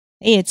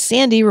Hey, it's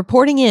Sandy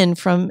reporting in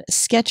from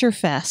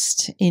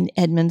Sketcherfest in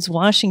Edmonds,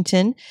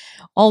 Washington.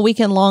 All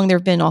weekend long, there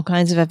have been all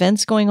kinds of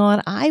events going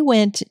on. I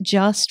went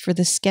just for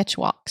the sketch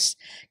walks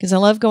because I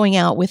love going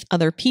out with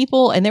other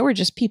people, and there were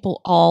just people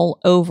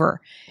all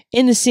over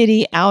in the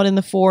city, out in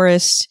the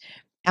forest,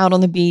 out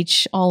on the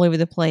beach, all over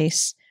the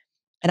place.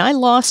 And I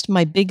lost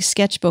my big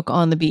sketchbook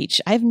on the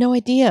beach. I have no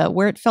idea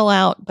where it fell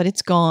out, but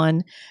it's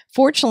gone.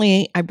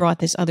 Fortunately, I brought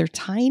this other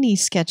tiny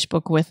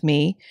sketchbook with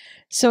me,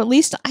 so at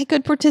least I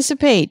could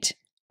participate.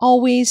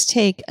 Always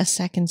take a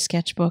second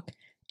sketchbook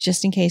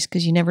just in case,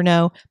 because you never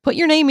know. Put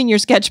your name in your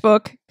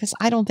sketchbook, because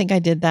I don't think I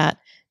did that.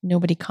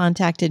 Nobody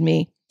contacted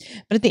me.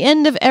 But at the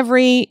end of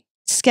every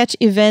sketch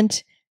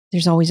event,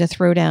 there's always a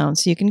throwdown.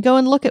 So you can go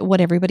and look at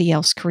what everybody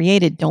else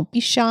created. Don't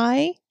be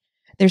shy.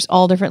 There's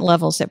all different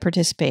levels that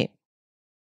participate.